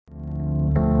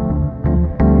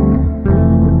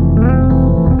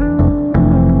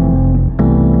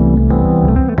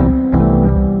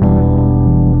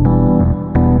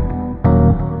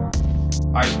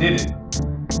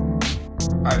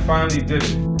finally did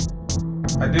it.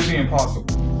 I did the impossible.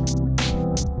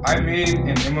 I made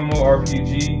an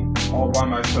MMORPG all by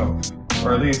myself,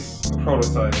 or at least a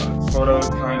prototype. I sorta,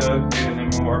 kinda made an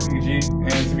MMORPG.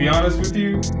 And to be honest with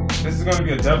you, this is gonna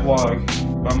be a devlog,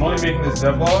 but I'm only making this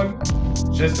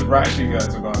devlog just to brag to you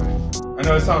guys about it. I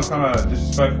know it sounds kind of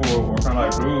disrespectful or kind of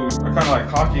like rude or kind of like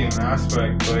cocky in an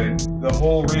aspect, but the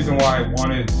whole reason why I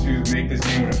wanted to make this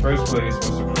game in the first place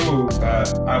was to prove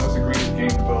that I was the greatest game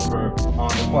developer on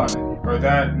the planet, or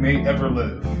that may ever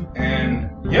live. And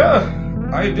yeah,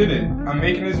 I did it. I'm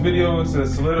making this video to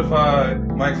solidify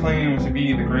my claim to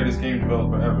be the greatest game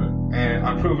developer ever. And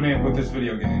I'm proving it with this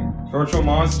video game. Virtual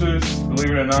Monsters,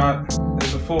 believe it or not,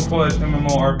 is a full-fledged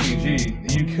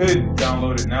MMORPG. You could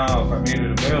download it now if I made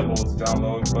it available to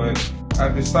download, but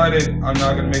I've decided I'm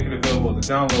not going to make it available to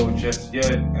download just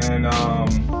yet. And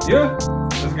yeah,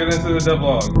 let's get into the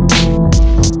devlog.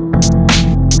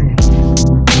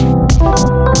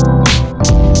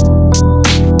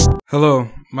 Hello,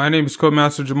 my name is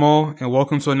Codemaster Jamal, and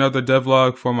welcome to another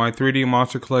devlog for my 3D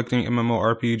monster collecting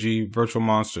MMORPG, Virtual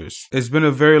Monsters. It's been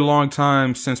a very long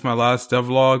time since my last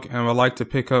devlog, and I'd like to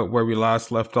pick up where we last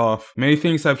left off. Many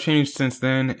things have changed since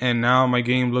then, and now my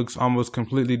game looks almost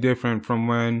completely different from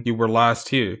when you were last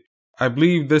here. I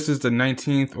believe this is the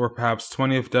 19th or perhaps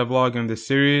 20th devlog in this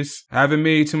series. I haven't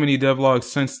made too many devlogs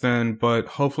since then, but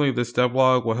hopefully this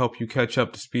devlog will help you catch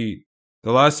up to speed.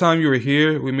 The last time you were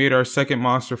here, we made our second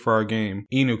monster for our game,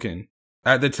 Inuken.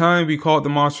 At the time, we called the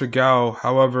monster Gao.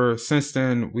 However, since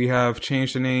then, we have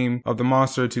changed the name of the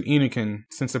monster to Inuken,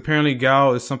 since apparently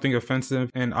Gao is something offensive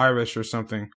and Irish or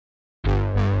something.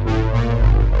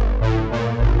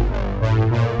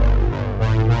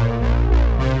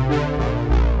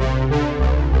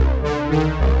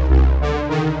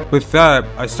 With that,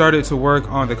 I started to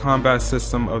work on the combat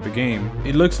system of the game.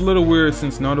 It looks a little weird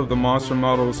since none of the monster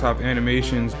models have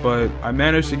animations, but I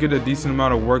managed to get a decent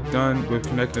amount of work done with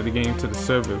connecting the game to the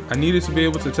server. I needed to be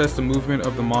able to test the movement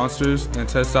of the monsters and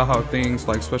test out how things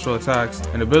like special attacks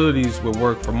and abilities would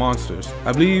work for monsters.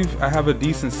 I believe I have a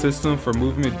decent system for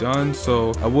movement done,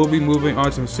 so I will be moving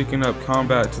on to syncing up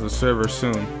combat to the server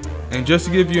soon. And just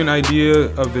to give you an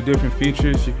idea of the different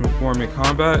features you can perform in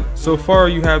combat, so far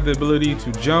you have the ability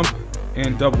to jump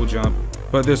and double jump,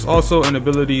 but there's also an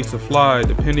ability to fly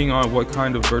depending on what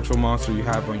kind of virtual monster you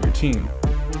have on your team.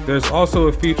 There's also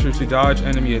a feature to dodge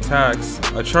enemy attacks,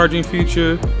 a charging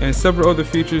feature, and several other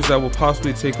features that will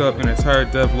possibly take up an entire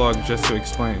devlog just to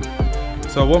explain.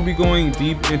 So I won't be going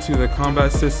deep into the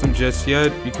combat system just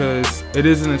yet because it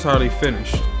isn't entirely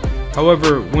finished.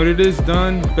 However, when it is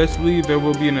done, best believe there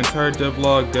will be an entire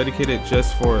devlog dedicated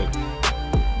just for it.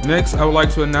 Next, I would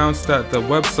like to announce that the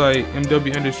website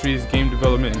MW Industries Game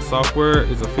Development and Software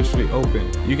is officially open.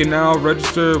 You can now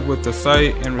register with the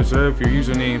site and reserve your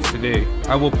usernames today.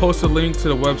 I will post a link to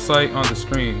the website on the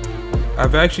screen.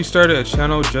 I've actually started a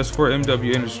channel just for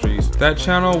MW Industries. That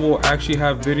channel will actually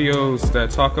have videos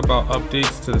that talk about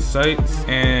updates to the sites,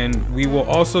 and we will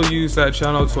also use that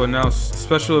channel to announce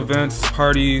special events,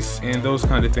 parties, and those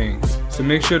kind of things. So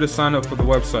make sure to sign up for the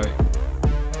website.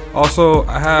 Also,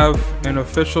 I have an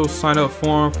official sign up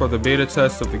form for the beta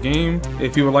test of the game.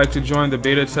 If you would like to join the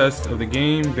beta test of the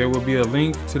game, there will be a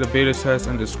link to the beta test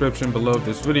in the description below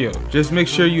this video. Just make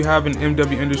sure you have an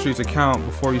MW Industries account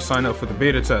before you sign up for the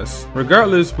beta test.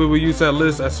 Regardless, we will use that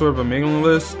list as sort of a mailing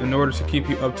list in order to keep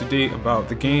you up to date about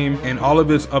the game and all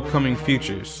of its upcoming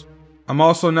features. I'm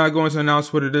also not going to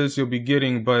announce what it is you'll be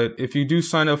getting, but if you do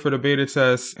sign up for the beta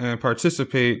test and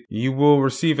participate, you will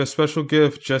receive a special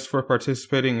gift just for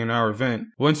participating in our event.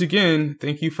 Once again,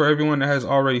 thank you for everyone that has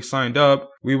already signed up.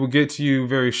 We will get to you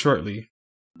very shortly.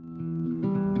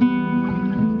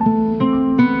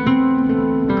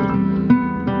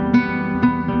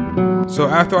 So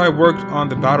after I worked on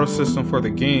the battle system for the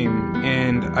game,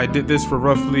 and I did this for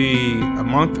roughly a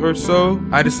month or so,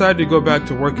 I decided to go back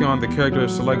to working on the character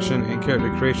selection and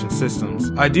character creation systems.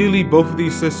 Ideally, both of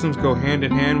these systems go hand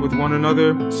in hand with one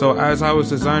another, so as I was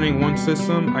designing one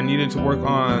system, I needed to work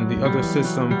on the other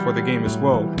system for the game as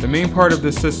well. The main part of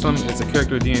this system is the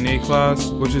character DNA class,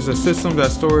 which is a system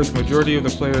that stores majority of the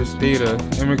player's data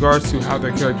in regards to how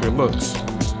their character looks.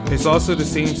 It's also the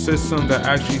same system that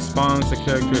actually spawns the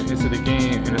character into the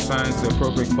game and assigns the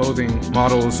appropriate clothing,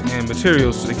 models, and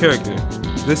materials to the character.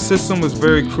 This system was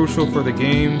very crucial for the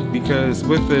game because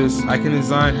with this, I can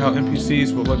design how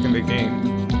NPCs will look in the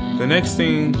game. The next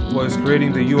thing was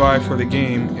creating the UI for the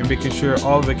game and making sure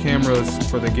all of the cameras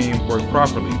for the game work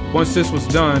properly. Once this was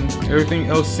done, everything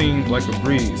else seemed like a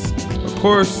breeze. Of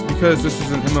course, because this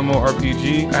is an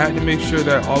MMORPG, I had to make sure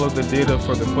that all of the data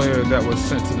for the player that was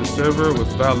sent to the server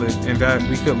was valid and that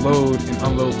we could load and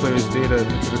unload players' data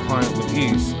into the client with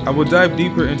ease. I will dive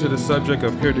deeper into the subject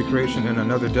of character creation in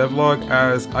another devlog,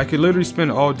 as I could literally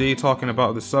spend all day talking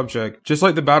about the subject. Just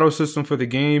like the battle system for the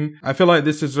game, I feel like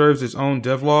this deserves its own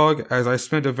devlog, as I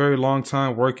spent a very long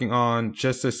time working on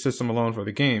just this system alone for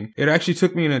the game. It actually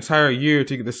took me an entire year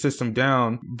to get the system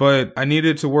down, but I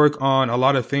needed to work on a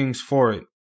lot of things for it.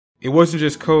 It wasn't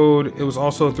just code, it was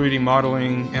also 3D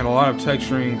modeling and a lot of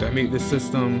texturing that made this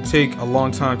system take a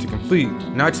long time to complete.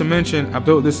 Not to mention, I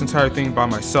built this entire thing by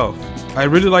myself. I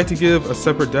really like to give a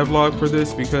separate devlog for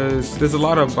this because there's a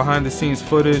lot of behind the scenes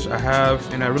footage I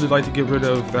have, and I really like to get rid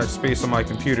of that space on my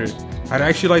computer. I'd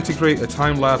actually like to create a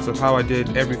time lapse of how I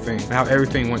did everything and how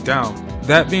everything went down.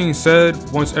 That being said,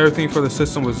 once everything for the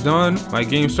system was done, my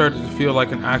game started to feel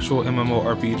like an actual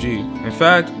MMORPG. In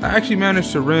fact, I actually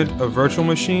managed to rent a virtual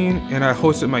machine and I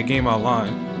hosted my game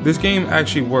online. This game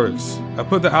actually works. I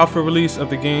put the alpha release of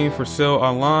the game for sale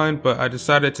online, but I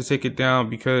decided to take it down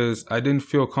because I didn't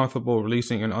feel comfortable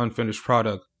releasing an unfinished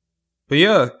product. But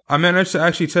yeah, I managed to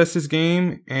actually test this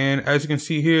game, and as you can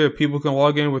see here, people can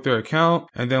log in with their account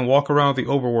and then walk around the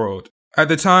overworld. At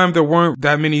the time, there weren't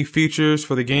that many features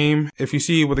for the game. If you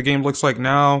see what the game looks like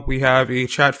now, we have a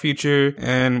chat feature,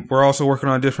 and we're also working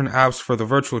on different apps for the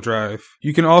virtual drive.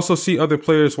 You can also see other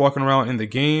players walking around in the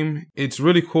game. It's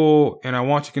really cool, and I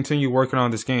want to continue working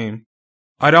on this game.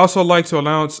 I'd also like to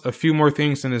announce a few more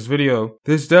things in this video.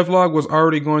 This devlog was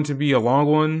already going to be a long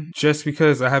one, just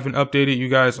because I haven't updated you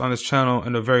guys on this channel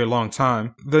in a very long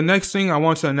time. The next thing I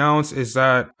want to announce is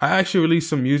that I actually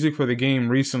released some music for the game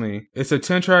recently. It's a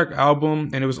 10-track album,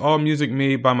 and it was all music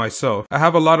made by myself. I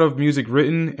have a lot of music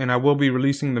written, and I will be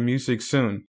releasing the music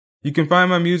soon. You can find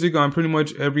my music on pretty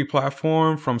much every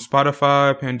platform, from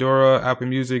Spotify, Pandora, Apple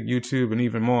Music, YouTube, and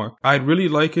even more. I'd really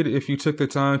like it if you took the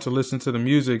time to listen to the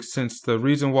music, since the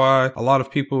reason why a lot of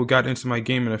people got into my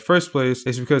game in the first place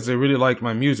is because they really liked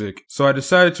my music. So I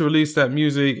decided to release that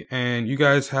music, and you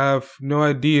guys have no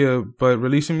idea, but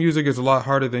releasing music is a lot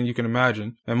harder than you can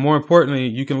imagine. And more importantly,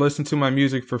 you can listen to my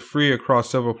music for free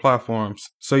across several platforms.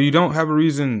 So you don't have a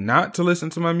reason not to listen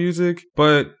to my music,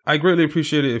 but I greatly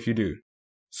appreciate it if you do.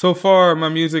 So far, my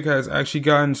music has actually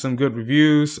gotten some good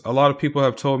reviews. A lot of people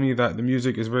have told me that the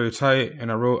music is very tight and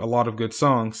I wrote a lot of good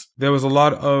songs. There was a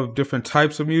lot of different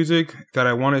types of music that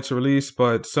I wanted to release,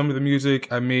 but some of the music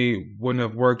I made wouldn't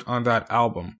have worked on that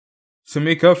album. To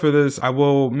make up for this, I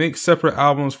will make separate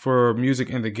albums for music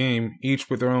in the game, each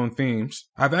with their own themes.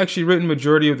 I've actually written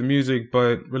majority of the music,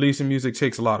 but releasing music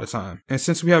takes a lot of time. And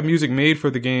since we have music made for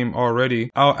the game already,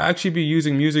 I'll actually be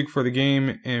using music for the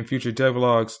game in future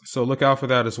devlogs, so look out for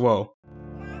that as well.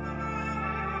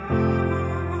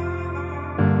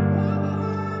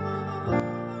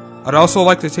 I'd also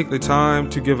like to take the time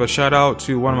to give a shout out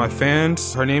to one of my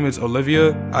fans. Her name is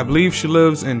Olivia. I believe she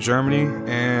lives in Germany,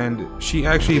 and she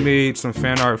actually made some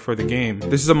fan art for the game.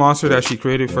 This is a monster that she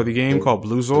created for the game called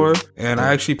Bluezor, and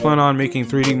I actually plan on making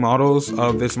 3D models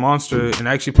of this monster and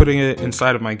actually putting it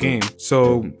inside of my game.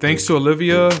 So thanks to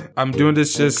Olivia. I'm doing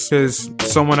this just because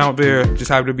someone out there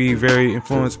just happened to be very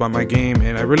influenced by my game,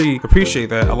 and I really appreciate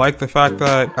that. I like the fact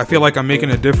that I feel like I'm making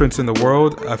a difference in the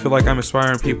world. I feel like I'm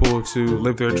inspiring people to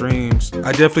live their dreams.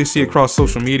 I definitely see across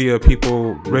social media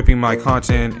people ripping my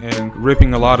content and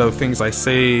ripping a lot of things I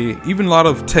say, even a lot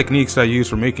of techniques I use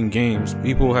for making games.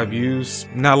 People have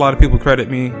used, not a lot of people credit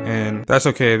me, and that's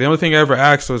okay. The only thing I ever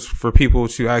asked was for people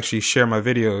to actually share my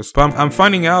videos. But I'm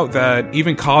finding out that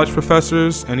even college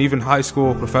professors and even high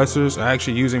school professors are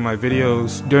actually using my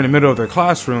videos during the middle of their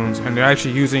classrooms, and they're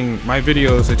actually using my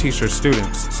videos to teach their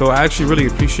students. So I actually really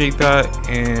appreciate that,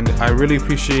 and I really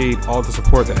appreciate all the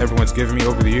support that everyone's given me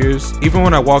over the years. Even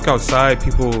when I walk outside,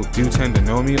 people do tend to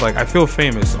know me. Like, I feel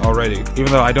famous already, even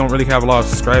though I don't really have a lot of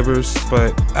subscribers,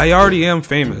 but I already am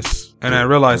famous. And I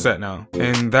realize that now.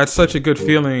 And that's such a good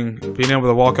feeling, being able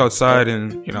to walk outside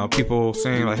and, you know, people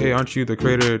saying like, hey, aren't you the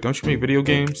creator? Don't you make video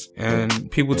games?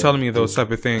 And people telling me those type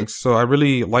of things. So I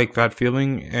really like that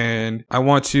feeling, and I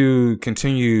want to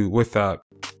continue with that.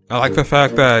 I like the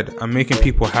fact that I'm making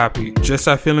people happy. Just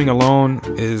that feeling alone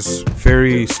is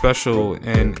very special,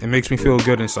 and it makes me feel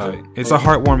good inside. It's a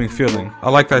heartwarming feeling. I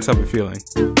like that type of feeling.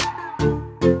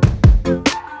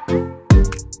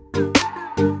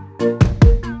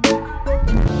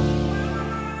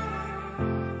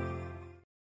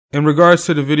 In regards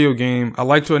to the video game, I'd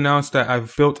like to announce that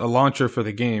I've built a launcher for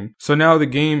the game. So now the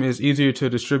game is easier to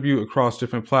distribute across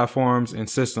different platforms and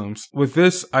systems. With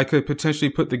this, I could potentially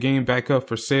put the game back up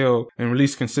for sale and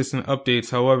release consistent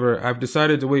updates. However, I've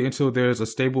decided to wait until there's a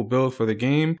stable build for the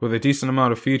game with a decent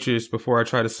amount of features before I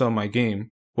try to sell my game.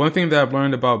 One thing that I've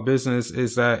learned about business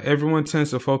is that everyone tends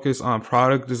to focus on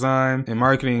product design and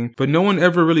marketing, but no one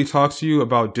ever really talks to you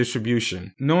about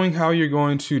distribution. Knowing how you're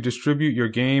going to distribute your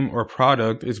game or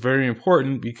product is very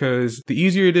important because the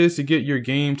easier it is to get your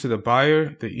game to the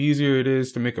buyer, the easier it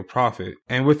is to make a profit.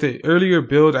 And with the earlier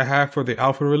build I had for the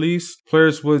alpha release,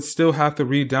 players would still have to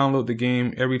re-download the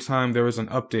game every time there was an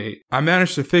update. I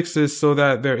managed to fix this so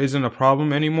that there isn't a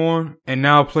problem anymore, and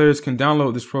now players can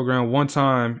download this program one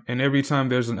time, and every time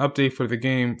there's an update for the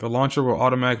game, the launcher will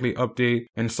automatically update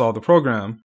and install the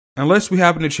program. Unless we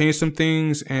happen to change some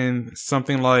things in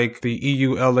something like the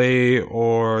EULA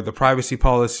or the privacy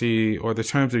policy or the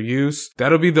terms of use,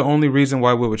 that'll be the only reason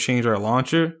why we would change our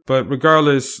launcher. But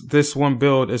regardless, this one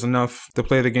build is enough to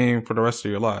play the game for the rest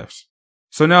of your lives.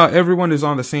 So now everyone is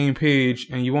on the same page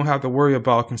and you won't have to worry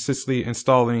about consistently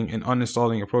installing and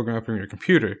uninstalling a program from your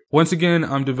computer. Once again,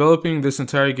 I'm developing this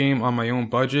entire game on my own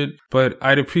budget, but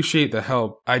I'd appreciate the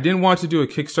help. I didn't want to do a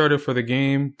Kickstarter for the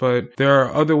game, but there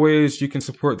are other ways you can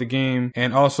support the game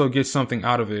and also get something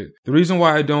out of it. The reason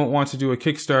why I don't want to do a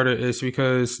Kickstarter is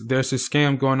because there's a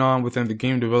scam going on within the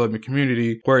game development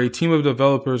community where a team of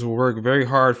developers will work very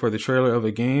hard for the trailer of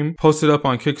a game, post it up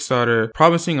on Kickstarter,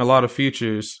 promising a lot of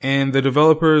features, and the developers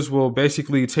will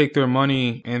basically take their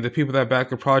money and the people that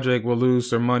back a project will lose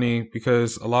their money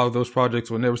because a lot of those projects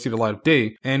will never see the light of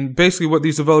day. And basically what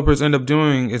these developers end up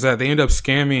doing is that they end up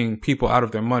scamming people out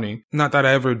of their money. Not that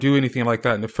I ever do anything like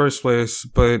that in the first place,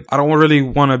 but I don't really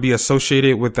want to be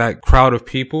associated with that crowd of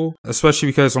people, especially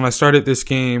because when I started this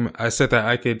game, I said that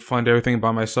I could fund everything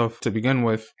by myself to begin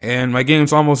with. And my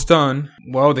game's almost done.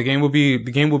 Well, the game will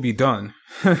be done.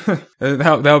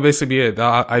 That'll basically be it.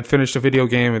 I'd finish the video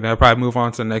game and I'd probably move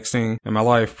on to the next thing in my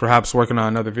life, perhaps working on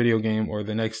another video game or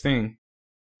the next thing.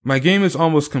 My game is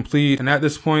almost complete, and at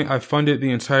this point I've funded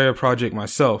the entire project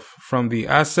myself. From the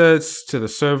assets to the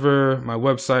server, my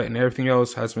website, and everything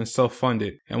else has been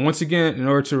self-funded. And once again, in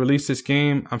order to release this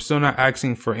game, I'm still not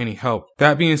asking for any help.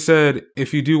 That being said,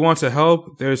 if you do want to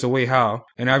help, there's a way how.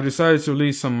 And I've decided to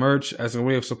release some merch as a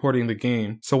way of supporting the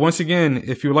game. So once again,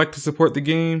 if you would like to support the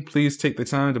game, please take the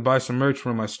time to buy some merch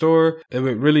from my store. It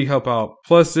would really help out.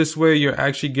 Plus, this way you're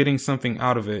actually getting something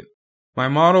out of it. My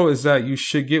motto is that you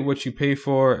should get what you pay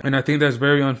for, and I think that's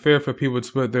very unfair for people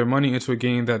to put their money into a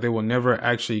game that they will never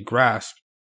actually grasp.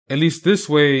 At least this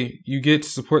way, you get to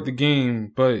support the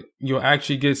game, but you'll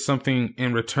actually get something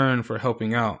in return for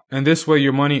helping out. And this way,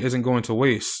 your money isn't going to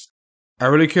waste. I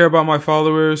really care about my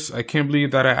followers. I can't believe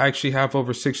that I actually have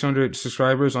over 600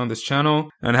 subscribers on this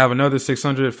channel, and I have another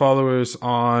 600 followers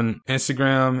on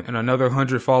Instagram and another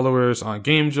 100 followers on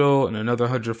GameDev and another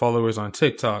 100 followers on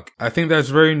TikTok. I think that's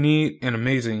very neat and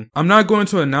amazing. I'm not going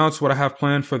to announce what I have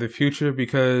planned for the future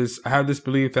because I have this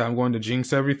belief that I'm going to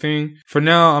jinx everything. For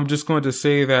now, I'm just going to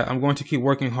say that I'm going to keep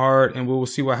working hard and we will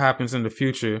see what happens in the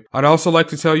future. I'd also like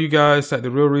to tell you guys that the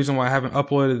real reason why I haven't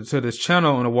uploaded to this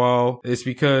channel in a while is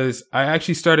because I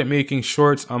actually started making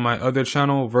shorts on my other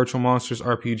channel, Virtual Monsters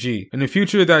RPG. In the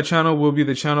future, that channel will be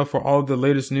the channel for all of the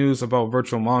latest news about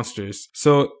Virtual Monsters.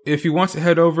 So if you want to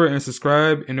head over and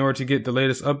subscribe in order to get the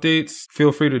latest updates,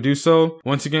 feel free to do so.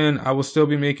 Once again, I will still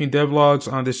be making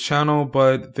devlogs on this channel,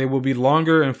 but they will be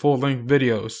longer and full-length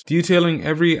videos, detailing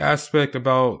every aspect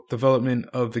about development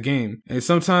of the game. And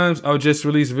sometimes I'll just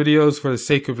release videos for the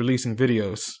sake of releasing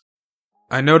videos.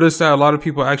 I noticed that a lot of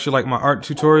people actually like my art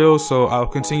tutorials, so I'll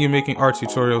continue making art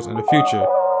tutorials in the future.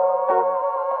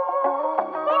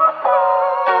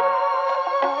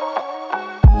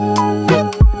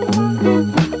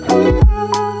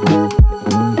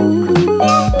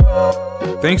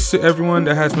 Thanks to everyone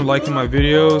that has been liking my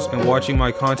videos and watching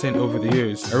my content over the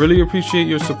years. I really appreciate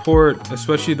your support,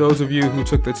 especially those of you who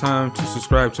took the time to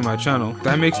subscribe to my channel.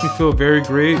 That makes me feel very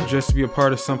great just to be a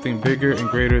part of something bigger and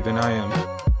greater than I am.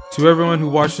 To everyone who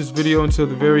watched this video until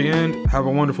the very end, have a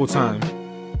wonderful time.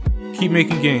 Keep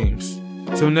making games.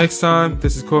 Till next time,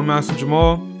 this is Codemaster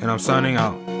Jamal, and I'm signing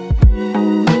out.